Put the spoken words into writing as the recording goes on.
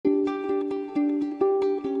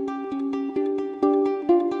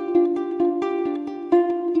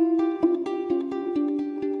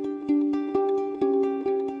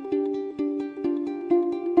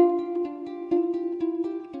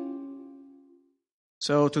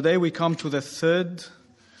So today we come to the third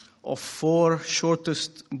of four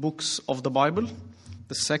shortest books of the Bible,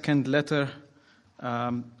 the second letter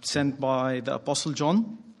sent by the Apostle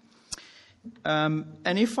John.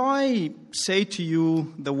 And if I say to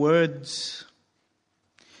you the words,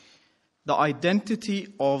 the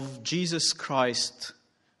identity of Jesus Christ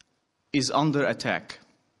is under attack,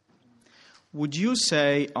 would you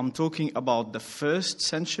say I'm talking about the 1st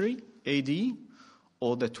century AD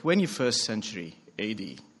or the 21st century AD?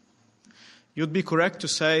 You'd be correct to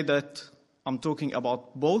say that I'm talking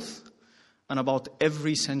about both and about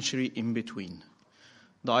every century in between.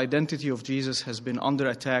 The identity of Jesus has been under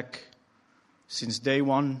attack since day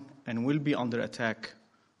one and will be under attack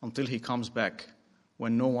until he comes back,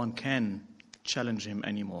 when no one can challenge him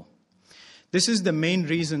anymore. This is the main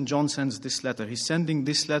reason John sends this letter. He's sending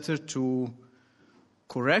this letter to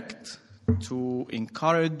correct, to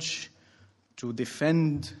encourage, to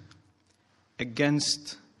defend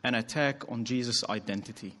against an attack on Jesus'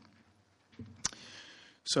 identity.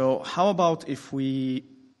 So how about if we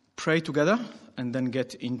pray together and then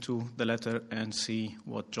get into the letter and see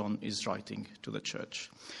what John is writing to the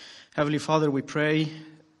church. Heavenly Father, we pray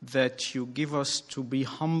that you give us to be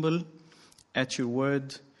humble at your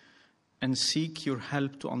word and seek your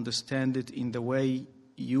help to understand it in the way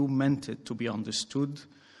you meant it to be understood,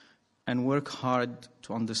 and work hard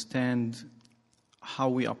to understand how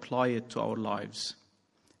we apply it to our lives,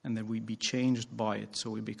 and that we be changed by it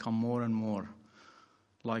so we become more and more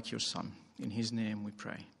like your Son. In his name we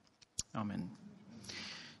pray. Amen.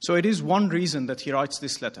 So it is one reason that he writes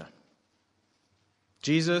this letter.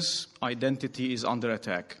 Jesus' identity is under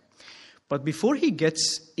attack. But before he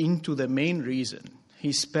gets into the main reason,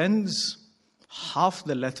 he spends half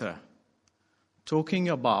the letter talking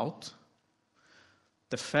about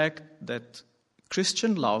the fact that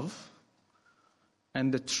Christian love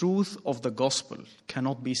and the truth of the gospel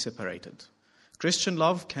cannot be separated. Christian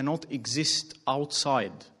love cannot exist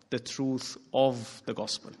outside the truth of the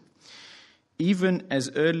gospel. Even as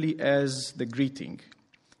early as the greeting.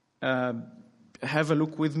 Have a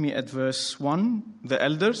look with me at verse 1, the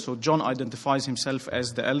elder. So John identifies himself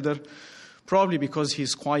as the elder, probably because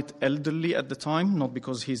he's quite elderly at the time, not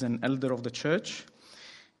because he's an elder of the church.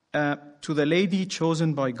 To the lady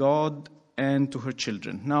chosen by God and to her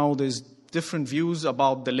children. Now there's different views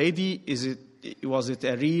about the lady. Was it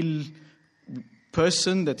a real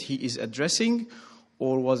person that he is addressing,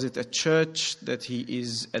 or was it a church that he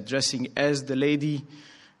is addressing as the lady?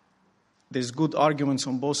 There's good arguments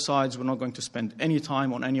on both sides. We're not going to spend any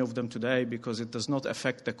time on any of them today because it does not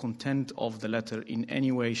affect the content of the letter in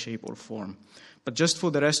any way, shape, or form. But just for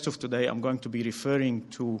the rest of today, I'm going to be referring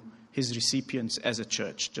to his recipients as a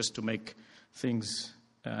church, just to make things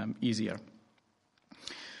easier.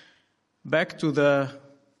 Back to the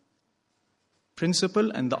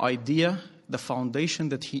principle and the idea, the foundation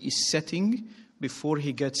that he is setting before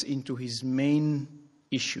he gets into his main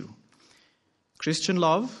issue. Christian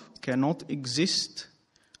love cannot exist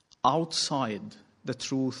outside the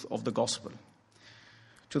truth of the gospel.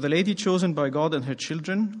 To the lady chosen by God and her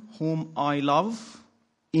children, whom I love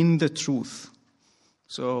in the truth.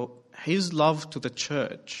 So his love to the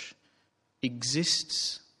church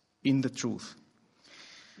exists in the truth.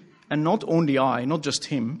 And not only I, not just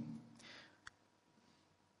him,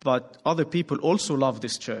 but other people also love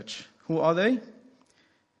this church. Who are they?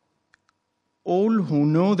 All who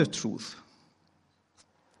know the truth.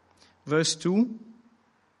 Verse 2,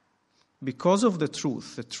 because of the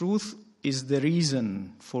truth is the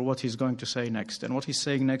reason for what he's going to say next. And what he's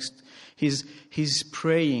saying next, he's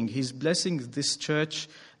praying, he's blessing this church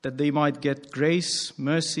that they might get grace,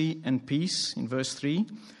 mercy, and peace, in verse 3,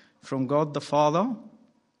 from God the Father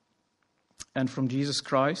and from Jesus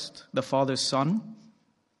Christ, the Father's Son,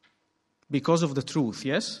 because of the truth,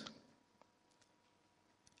 yes?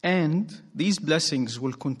 And these blessings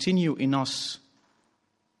will continue in us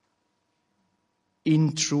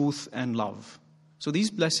in truth and love. So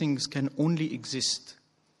these blessings can only exist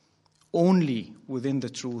only within the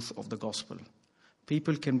truth of the gospel.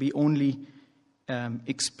 People can be only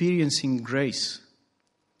experiencing grace,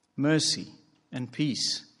 mercy, and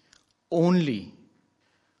peace only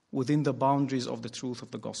within the boundaries of the truth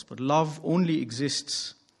of the gospel. Love only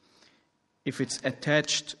exists if it's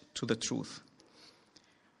attached to the truth.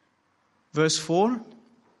 Verse 4,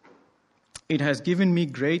 it has given me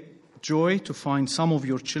great joy to find some of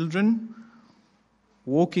your children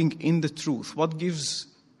walking in the truth. What gives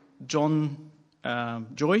John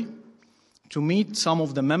joy? To meet some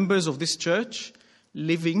of the members of this church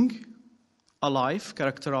living a life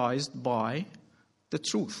characterized by the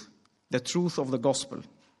truth of the gospel.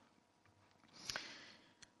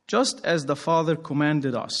 just as the Father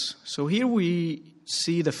commanded us. So here we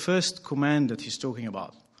see the first command that he's talking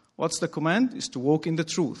about. What's the command? Is to walk in the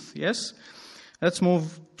truth, yes? Let's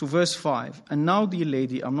move to verse 5. And now, dear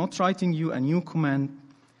lady, I'm not writing you a new command,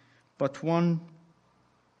 but one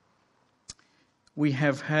we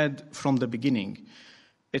have had from the beginning.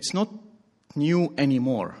 It's not new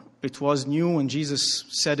anymore. It was new when Jesus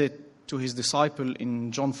said it to his disciple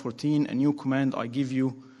in John 14, a new command I give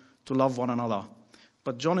you, to love one another.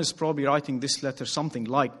 But John is probably writing this letter something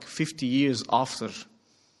like 50 years after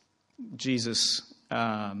Jesus'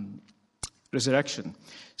 resurrection.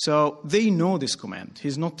 So they know this command.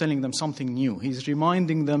 He's not telling them something new. He's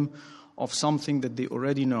reminding them of something that they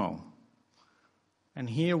already know. And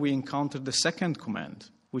here we encounter the second command,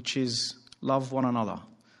 which is love one another.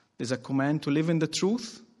 There's a command to live in the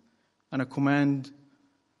truth and a command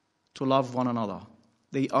to love one another.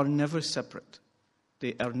 They are never separate.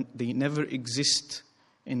 They never exist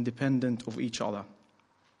independent of each other.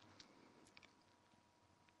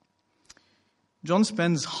 John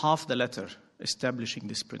spends half the letter establishing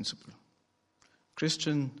this principle.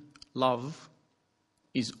 Christian love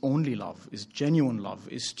is only love, is genuine love,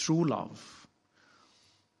 is true love,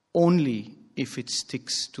 only if it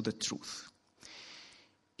sticks to the truth.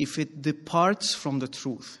 If it departs from the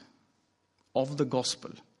truth of the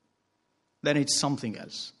gospel, then it's something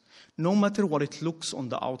else. No matter what it looks on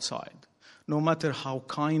the outside, no matter how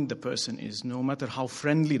kind the person is, no matter how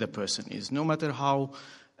friendly the person is, no matter how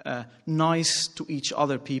nice to each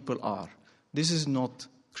other people are, this is not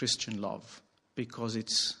Christian love because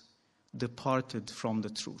it's departed from the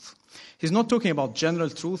truth. He's not talking about general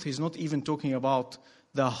truth. He's not even talking about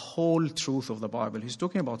the whole truth of the Bible. He's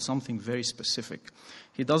talking about something very specific.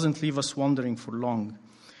 He doesn't leave us wondering for long.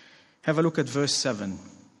 Have a look at verse 7.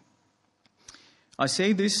 I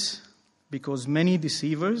say this because many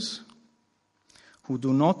deceivers who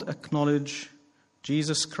do not acknowledge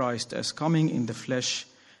Jesus Christ as coming in the flesh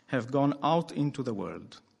have gone out into the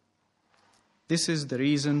world. This is the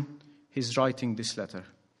reason he's writing this letter.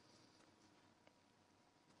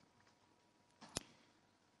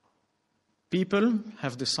 People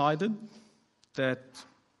have decided that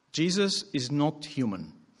Jesus is not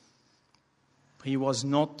human. He was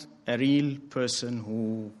not a real person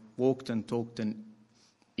who walked and talked and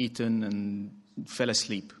eaten and fell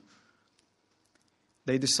asleep.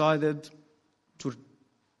 They decided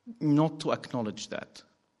not to acknowledge that.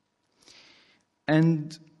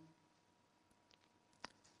 And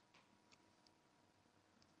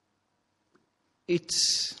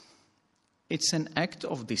it's an act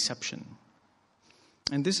of deception.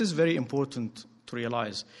 And this is very important to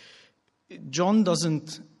realize. John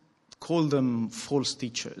doesn't call them false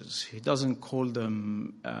teachers. He doesn't call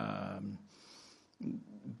them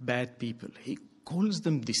bad people. He calls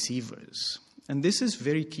them deceivers. And this is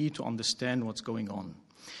very key to understand what's going on.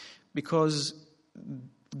 Because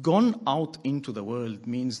gone out into the world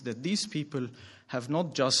means that these people have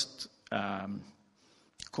not just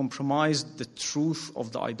compromised the truth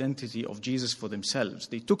of the identity of Jesus for themselves.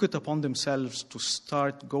 They took it upon themselves to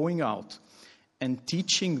start going out and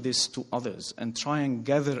teaching this to others and try and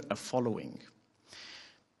gather a following.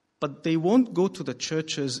 But they won't go to the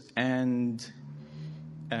churches and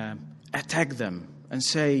attack them and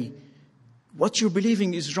say, what you're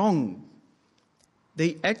believing is wrong.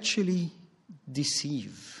 They actually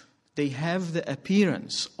deceive. They have the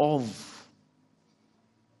appearance of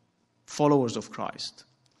followers of Christ.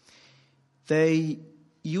 They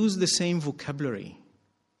use the same vocabulary.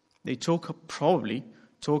 They probably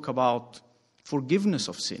talk about forgiveness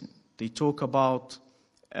of sin. They talk about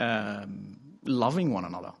loving one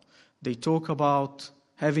another. They talk about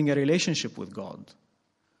having a relationship with God.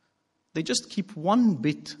 They just keep one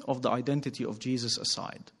bit of the identity of Jesus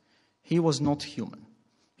aside. He was not human.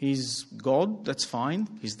 He's God, that's fine.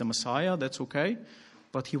 He's the Messiah, that's okay.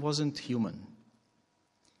 But he wasn't human.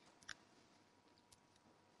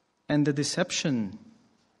 And the deception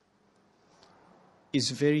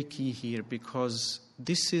is very key here because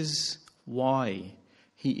this is why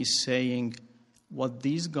he is saying what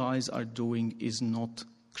these guys are doing is not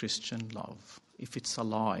Christian love. If it's a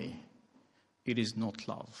lie, it is not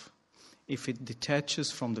love. If it detaches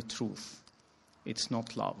from the truth, it's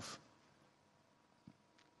not love.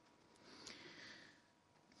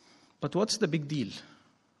 But what's the big deal?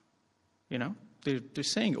 You know, they're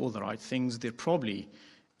saying all the right things. They're probably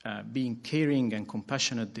being caring and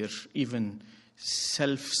compassionate. They're even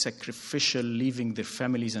self-sacrificial, leaving their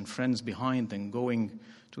families and friends behind and going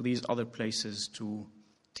to these other places to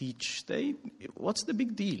teach. What's the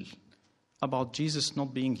big deal about Jesus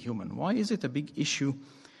not being human? Why is it a big issue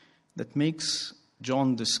that makes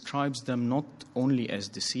John describes them not only as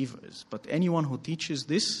deceivers, but anyone who teaches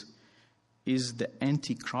this is the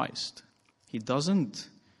Antichrist. He doesn't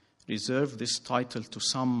reserve this title to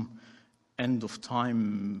some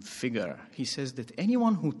end-of-time figure. He says that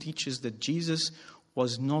anyone who teaches that Jesus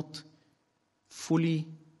was not fully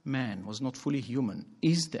man, was not fully human,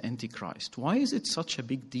 is the Antichrist. Why is it such a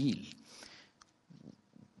big deal?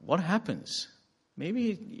 What happens?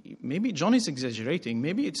 Maybe John is exaggerating.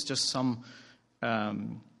 Maybe it's just some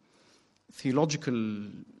theological,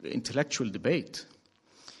 intellectual debate.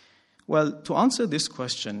 Well, to answer this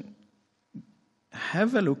question,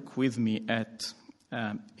 have a look with me at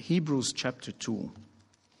Hebrews chapter 2.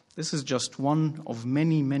 This is just one of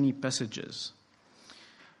many, many passages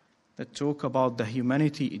that talk about the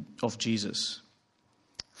humanity of Jesus,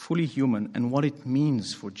 fully human, and what it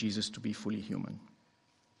means for Jesus to be fully human.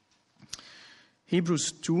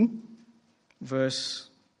 Hebrews 2, verse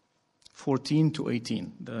 14 to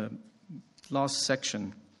 18, the last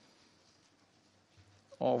section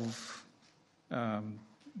of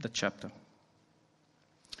the chapter.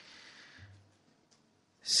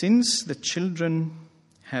 Since the children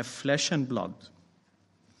have flesh and blood,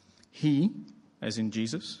 he, as in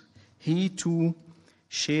Jesus, he too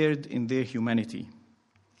shared in their humanity,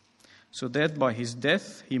 so that by his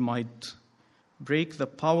death he might break the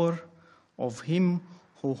power of him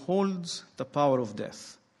who holds the power of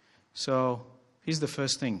death. So here's the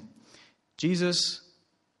first thing. Jesus,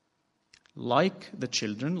 like the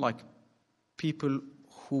children, like people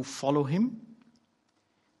who follow him,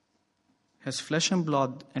 has flesh and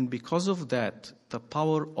blood, and because of that, the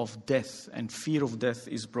power of death and fear of death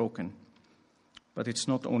is broken. But it's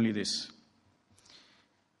not only this.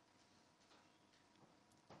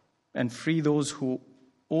 And free those who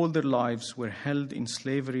all their lives were held in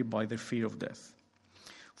slavery by their fear of death.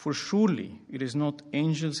 For surely it is not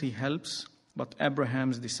angels he helps, but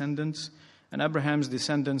Abraham's descendants. And Abraham's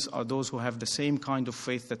descendants are those who have the same kind of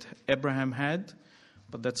faith that Abraham had,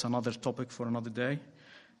 but that's another topic for another day.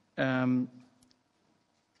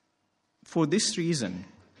 For this reason,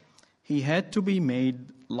 he had to be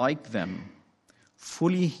made like them,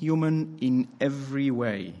 fully human in every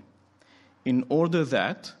way, in order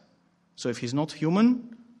that, so if he's not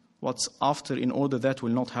human, what's after in order that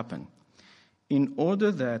will not happen, in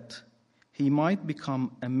order that he might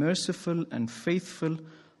become a merciful and faithful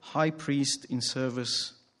high priest in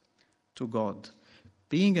service to God.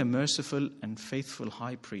 Being a merciful and faithful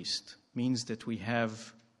high priest means that we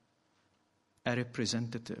have a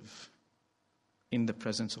representative in the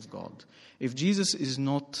presence of God. If Jesus is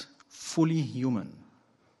not fully human,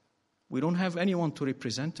 we don't have anyone to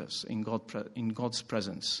represent us in God's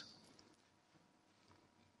presence.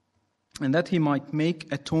 And that he might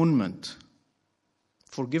make atonement,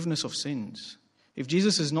 forgiveness of sins. If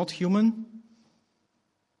Jesus is not human,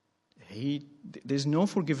 there's no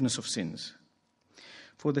forgiveness of sins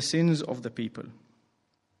for the sins of the people.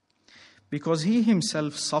 Because he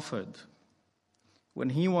himself suffered when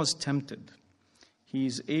he was tempted, he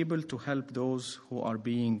is able to help those who are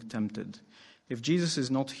being tempted. If Jesus is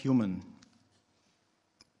not human,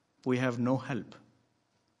 we have no help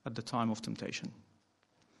at the time of temptation.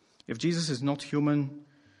 If Jesus is not human,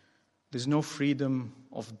 there's no freedom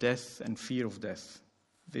of death and fear of death.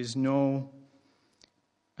 There's no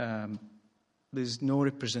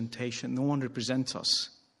representation. No one represents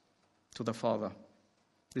us to the Father.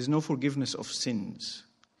 There's no forgiveness of sins.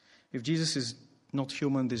 If Jesus is not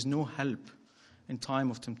human, there's no help in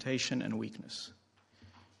time of temptation and weakness.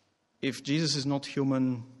 If Jesus is not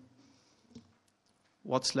human,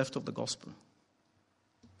 what's left of the gospel?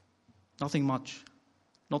 Nothing much.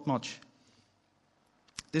 Not much.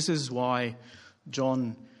 This is why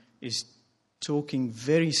John is talking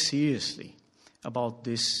very seriously about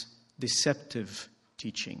this deceptive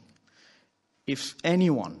teaching. If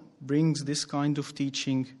anyone brings this kind of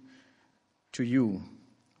teaching to you,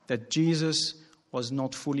 that Jesus was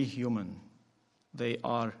not fully human, they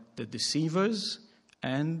are the deceivers,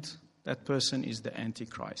 and that person is the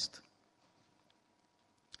Antichrist.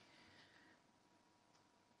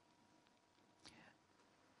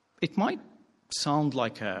 It might sound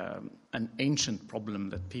like an ancient problem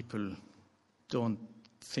that people don't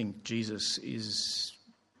think Jesus is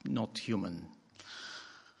not human.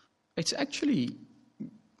 It's actually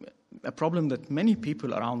a problem that many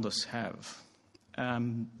people around us have.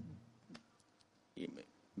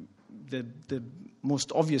 The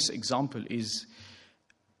most obvious example is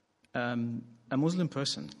a Muslim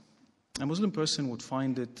person. A Muslim person would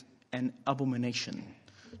find it an abomination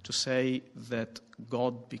to say that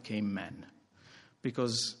God became man,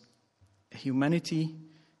 because humanity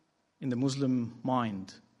in the Muslim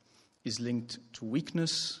mind is linked to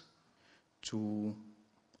weakness, to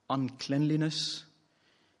uncleanliness.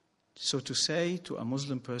 So to say to a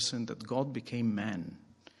Muslim person that God became man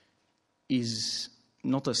is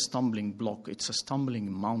not a stumbling block, it's a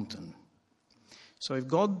stumbling mountain. So if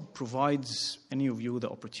God provides any of you the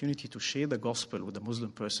opportunity to share the gospel with a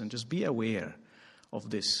Muslim person, just be aware of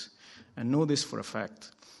this and know this for a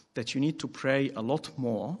fact, that you need to pray a lot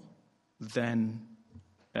more than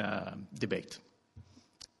debate.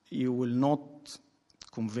 You will not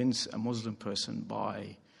convince a Muslim person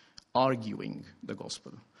by arguing the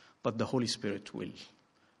gospel, but the Holy Spirit will.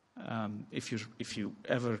 If you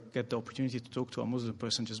ever get the opportunity to talk to a Muslim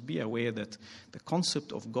person, just be aware that the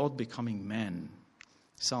concept of God becoming man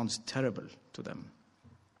sounds terrible to them.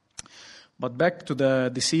 But back to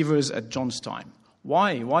the deceivers at John's time.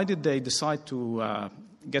 Why did they decide to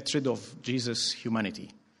get rid of Jesus'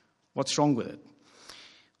 humanity? What's wrong with it?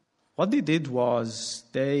 What they did was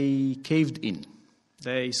they caved in.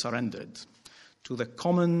 They surrendered to the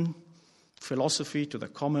common philosophy, to the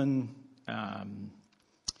common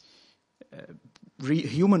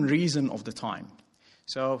human reason of the time.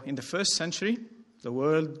 So in the first century, the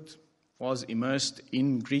world was immersed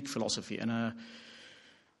in Greek philosophy. And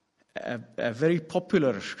a very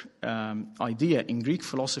popular idea in Greek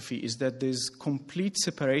philosophy is that there's complete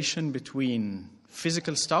separation between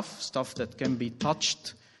physical stuff that can be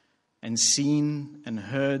touched and seen and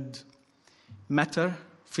heard, matter,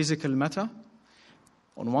 physical matter,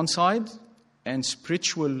 on one side, and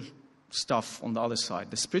spiritual stuff on the other side.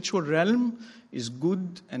 The spiritual realm is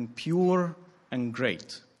good and pure and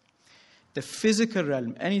great. The physical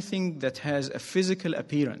realm, anything that has a physical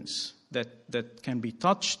appearance, that can be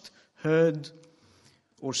touched, heard,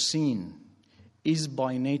 or seen, is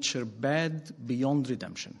by nature bad beyond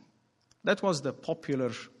redemption. That was the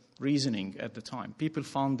popular reasoning at the time. People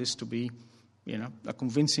found this to be, a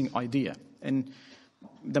convincing idea. And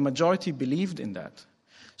the majority believed in that.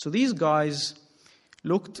 So these guys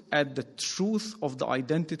looked at the truth of the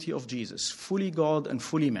identity of Jesus, fully God and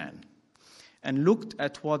fully man, and looked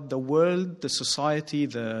at what the world, the society,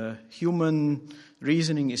 the human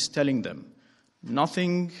reasoning is telling them.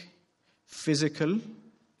 Nothing physical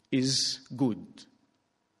is good.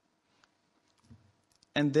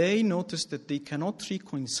 And they noticed that they cannot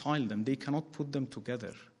reconcile them. They cannot put them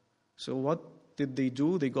together. So what did they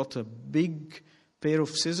do? They got a big pair of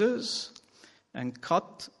scissors and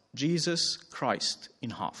cut Jesus Christ in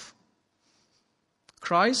half.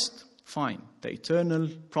 Christ, fine. The eternal,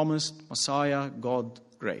 promised Messiah, God,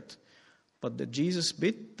 great. But the Jesus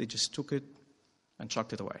bit, they just took it and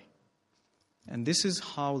chucked it away. And this is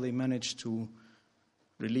how they managed to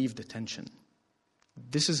relieve the tension.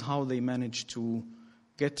 This is how they managed to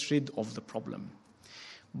get rid of the problem,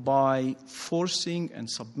 by forcing and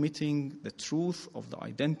submitting the truth of the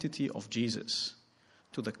identity of Jesus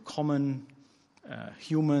to the common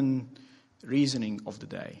human reasoning of the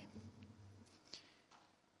day.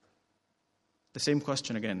 The same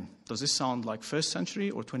question again. Does this sound like 1st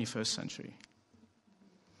century or 21st century?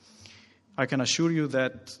 I can assure you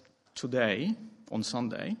that today, on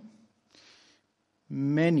Sunday,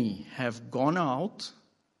 many have gone out.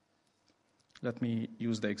 Let me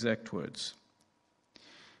use the exact words.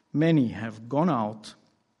 Many have gone out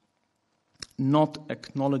not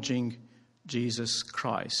acknowledging Jesus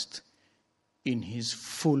Christ in his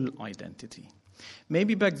full identity.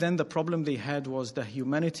 Maybe back then the problem they had was the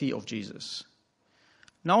humanity of Jesus.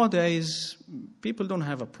 Nowadays, people don't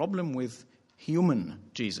have a problem with human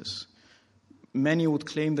Jesus. Many would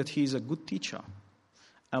claim that he is a good teacher,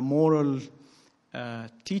 a moral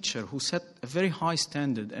teacher who set a very high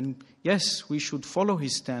standard. And yes, we should follow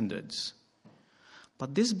his standards.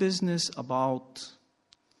 But this business about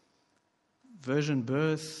virgin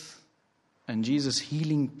birth and Jesus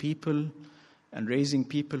healing people and raising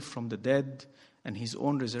people from the dead and his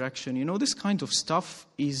own resurrection, this kind of stuff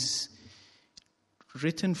is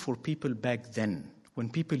written for people back then, when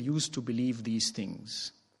people used to believe these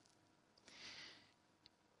things.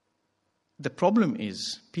 The problem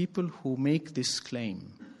is, people who make this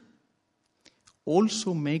claim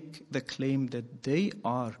also make the claim that they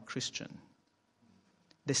are Christian.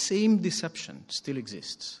 The same deception still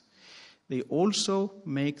exists. They also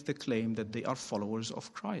make the claim that they are followers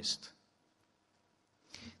of Christ.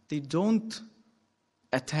 They don't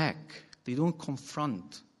attack. They don't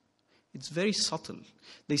confront. It's very subtle.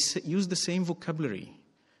 They use the same vocabulary.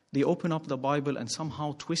 They open up the Bible and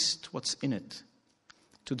somehow twist what's in it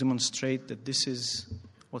to demonstrate that this is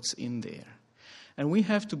what's in there. And we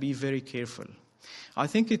have to be very careful. I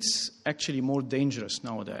think it's actually more dangerous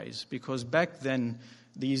nowadays, because back then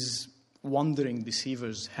these wandering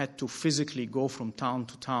deceivers had to physically go from town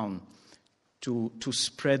to town to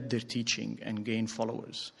spread their teaching and gain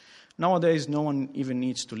followers. Nowadays, no one even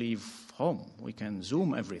needs to leave home. We can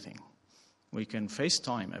Zoom everything. We can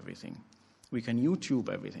FaceTime everything. We can YouTube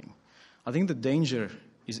everything. I think the danger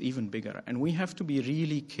is even bigger. And we have to be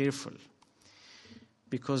really careful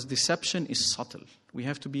because deception is subtle. We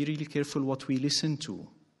have to be really careful what we listen to,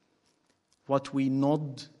 what we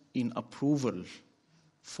nod in approval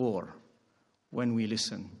for when we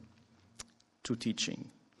listen to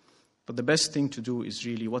teaching. But the best thing to do is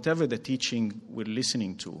really, whatever the teaching we're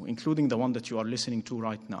listening to, including the one that you are listening to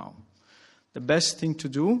right now, the best thing to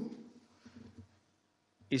do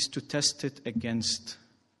is to test it against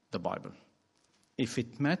the Bible. If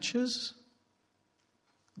it matches,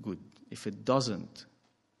 good. If it doesn't,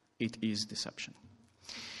 it is deception.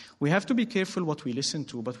 We have to be careful what we listen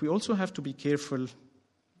to, but we also have to be careful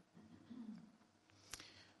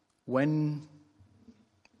when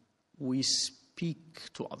we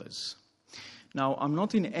speak to others. Now, I'm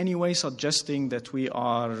not in any way suggesting that we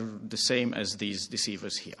are the same as these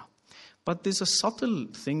deceivers here. But there's a subtle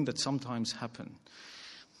thing that sometimes happens.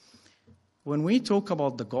 When we talk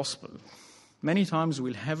about the gospel, many times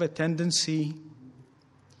we'll have a tendency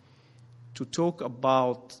to talk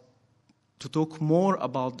more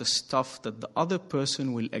about the stuff that the other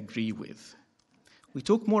person will agree with. We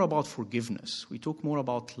talk more about forgiveness. We talk more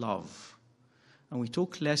about love. And we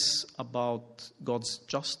talk less about God's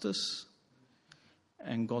justice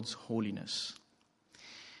and God's holiness.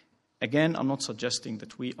 Again, I'm not suggesting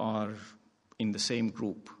that we are in the same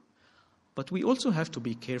group. But we also have to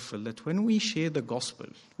be careful that when we share the gospel,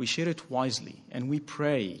 we share it wisely and we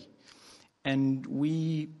pray and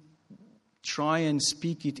we try and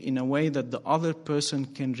speak it in a way that the other person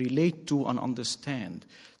can relate to and understand.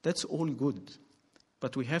 That's all good.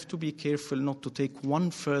 But we have to be careful not to take one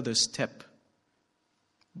further step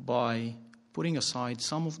by putting aside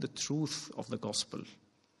some of the truth of the gospel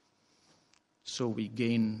so we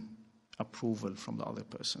gain approval from the other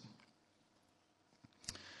person.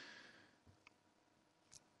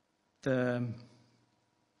 The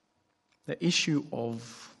issue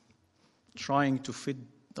of trying to fit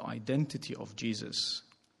the identity of Jesus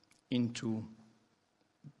into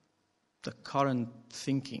the current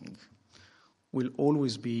thinking will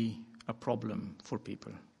always be a problem for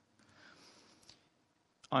people.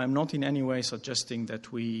 I am not in any way suggesting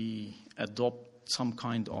that we adopt some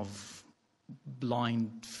kind of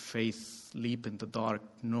blind faith, leap in the dark,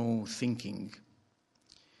 no thinking,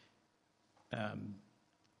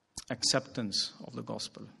 acceptance of the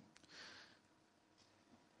gospel.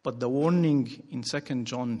 But the warning in 2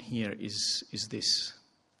 John here is this.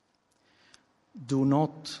 Do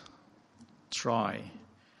not try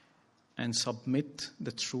and submit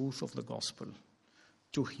the truth of the gospel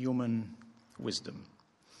to human wisdom.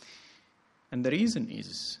 And the reason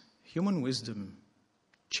is human wisdom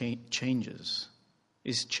changes,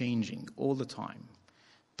 is changing all the time.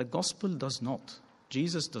 The gospel does not.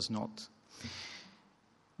 Jesus does not.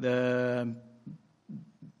 The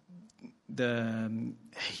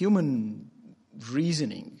human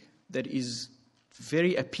reasoning that is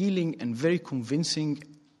very appealing and very convincing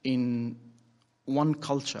in one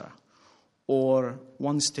culture or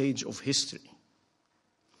one stage of history,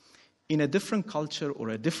 in a different culture or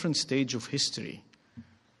a different stage of history,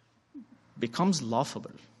 becomes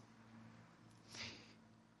laughable.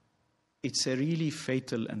 It's a really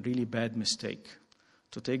fatal and really bad mistake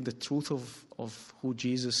to take the truth of who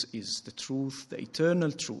Jesus is, the truth, the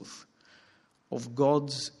eternal truth of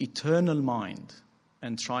God's eternal mind,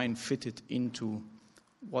 and try and fit it into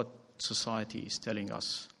what society is telling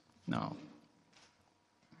us now.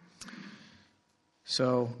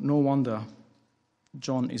 So, no wonder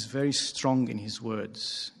John is very strong in his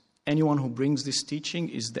words. Anyone who brings this teaching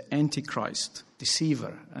is the Antichrist,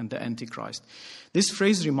 deceiver, and the Antichrist. This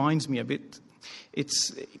phrase reminds me a bit.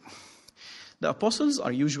 The apostles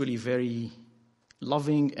are usually very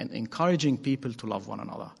loving and encouraging people to love one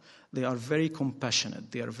another. They are very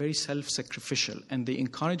compassionate. They are very self-sacrificial, and they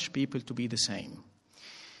encourage people to be the same.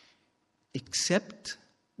 Except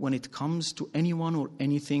when it comes to anyone or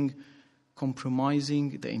anything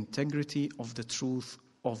compromising the integrity of the truth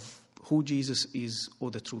of who Jesus is or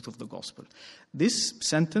the truth of the gospel. This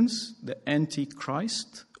sentence, the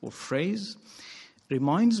Antichrist or phrase,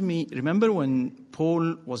 reminds me, remember when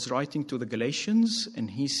Paul was writing to the Galatians and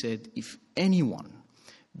he said, if anyone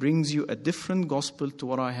brings you a different gospel to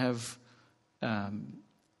what I have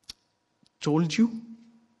told you,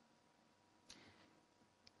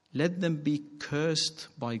 let them be cursed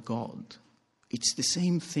by God. It's the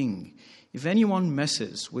same thing. If anyone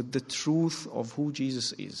messes with the truth of who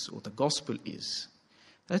Jesus is or the gospel is,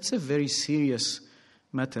 that's a very serious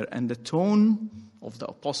matter. And the tone of the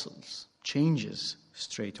apostles changes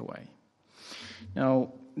straight away.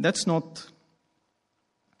 Now, that's not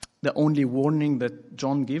the only warning that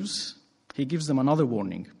John gives. He gives them another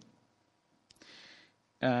warning.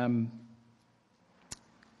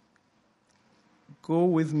 Go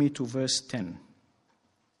with me to verse 10.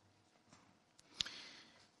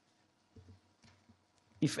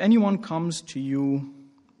 If anyone comes to you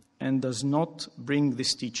and does not bring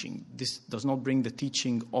this teaching, this does not bring the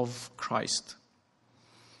teaching of Christ,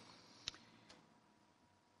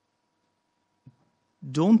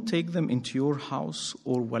 don't take them into your house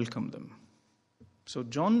or welcome them. So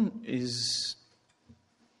John is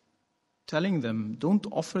telling them, don't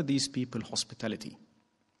offer these people hospitality.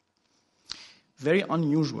 Very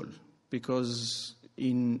unusual, because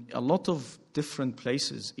in a lot of different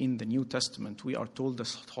places in the New Testament, we are told that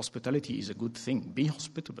hospitality is a good thing. Be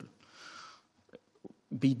hospitable.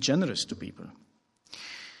 Be generous to people.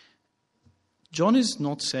 John is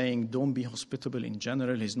not saying don't be hospitable in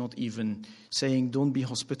general. He's not even saying don't be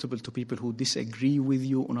hospitable to people who disagree with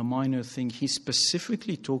you on a minor thing. He's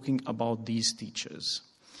specifically talking about these teachers.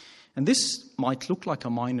 And this might look like a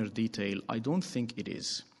minor detail. I don't think it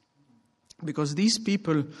is. Because these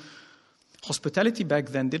people, hospitality back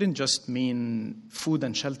then didn't just mean food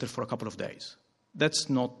and shelter for a couple of days. That's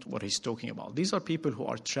not what he's talking about. These are people who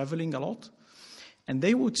are traveling a lot, and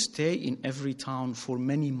they would stay in every town for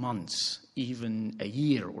many months, even a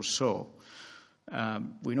year or so.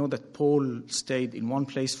 We know that Paul stayed in one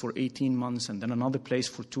place for 18 months and then another place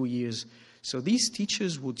for 2 years. So these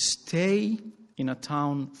teachers would stay in a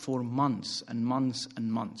town for months and months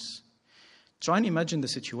and months. Try and imagine the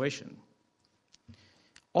situation.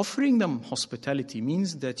 Offering them hospitality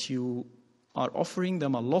means that you are offering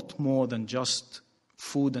them a lot more than just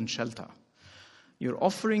food and shelter.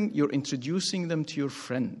 You're introducing them to your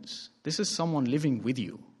friends. This is someone living with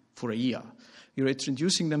you for a year. You're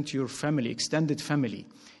introducing them to your family, extended family.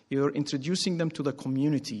 You're introducing them to the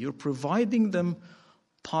community. You're providing them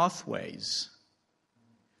pathways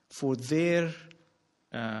for their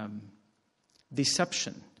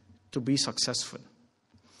deception to be successful.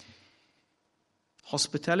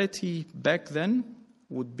 Hospitality back then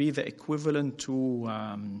would be the equivalent to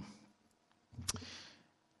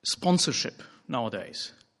sponsorship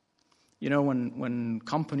nowadays. You know, when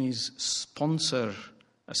companies sponsor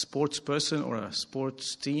a sports person or a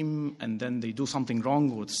sports team and then they do something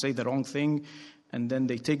wrong or say the wrong thing and then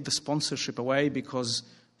they take the sponsorship away because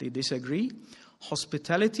they disagree.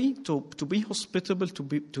 Hospitality, to be hospitable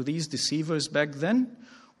to these deceivers back then,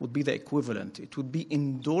 would be the equivalent. It would be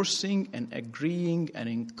endorsing and agreeing and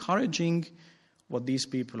encouraging what these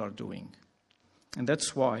people are doing. And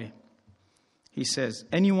that's why he says,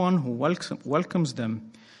 anyone who welcomes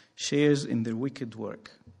them shares in their wicked work.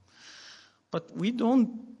 But we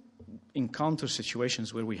don't encounter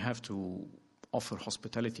situations where we have to offer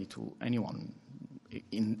hospitality to anyone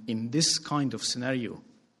in this kind of scenario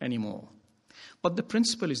anymore. But the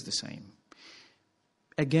principle is the same.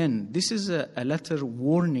 Again, this is a letter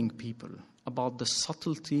warning people about the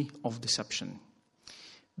subtlety of deception.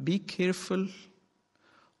 Be careful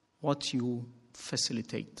what you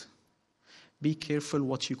facilitate. Be careful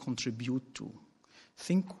what you contribute to.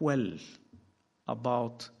 Think well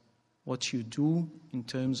about what you do in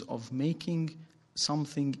terms of making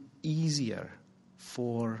something easier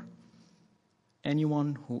for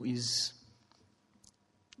anyone who is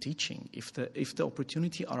teaching. If the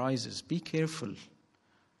opportunity arises, be careful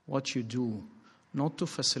what you do, not to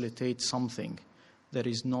facilitate something that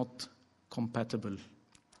is not compatible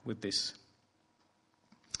with this.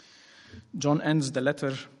 John ends the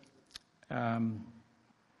letter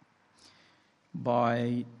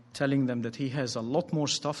by telling them that he has a lot more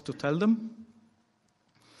stuff to tell them,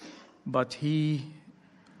 but he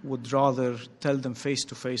would rather tell them face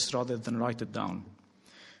to face rather than write it down.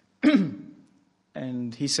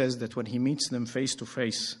 And he says that when he meets them face to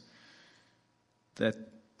face, that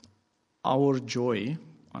our joy,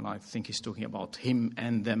 and I think he's talking about him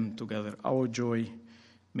and them together, our joy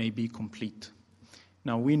may be complete.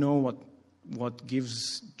 Now we know what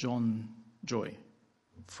gives John joy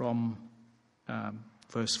from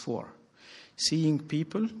verse 4. Seeing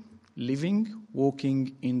people living,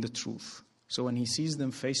 walking in the truth. So when he sees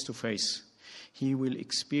them face to face, he will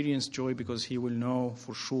experience joy because he will know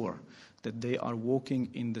for sure that they are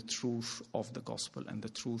walking in the truth of the gospel and the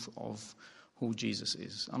truth of who Jesus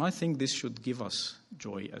is. And I think this should give us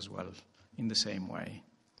joy as well in the same way.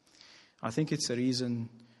 I think it's a reason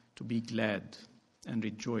to be glad and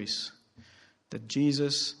rejoice that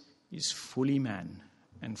Jesus is fully man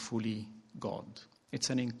and fully God. It's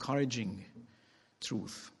an encouraging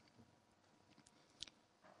truth.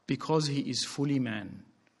 Because he is fully man,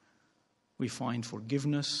 we find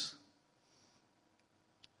forgiveness,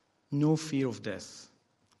 no fear of death,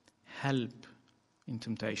 help in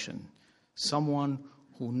temptation, someone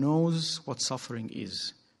who knows what suffering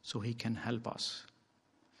is, so he can help us.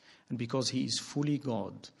 And because he is fully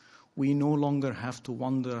God, we no longer have to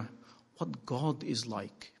wonder what God is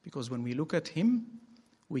like, because when we look at him,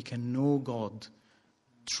 we can know God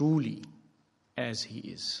truly as he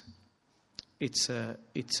is. It's a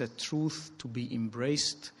truth to be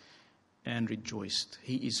embraced and rejoiced.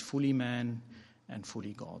 He is fully man and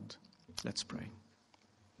fully God. Let's pray.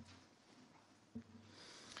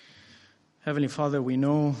 Heavenly Father, we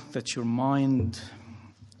know that your mind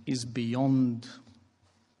is beyond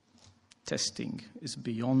testing, is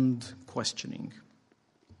beyond questioning.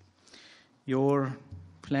 Your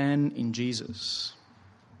plan in Jesus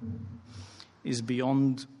is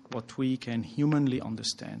beyond what we can humanly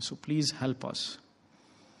understand. So please help us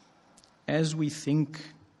as we think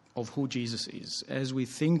of who Jesus is, as we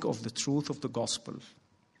think of the truth of the gospel,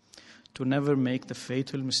 to never make the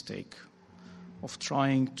fatal mistake of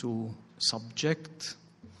trying to subject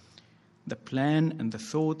the plan and the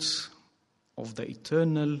thoughts of the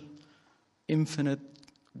eternal, infinite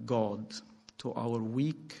God to our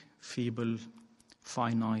weak, feeble,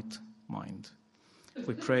 finite mind.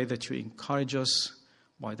 We pray that you encourage us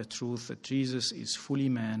by the truth that Jesus is fully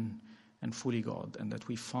man and fully God, and that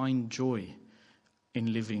we find joy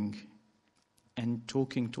in living and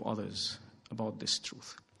talking to others about this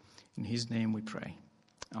truth. In his name we pray.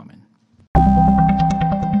 Amen.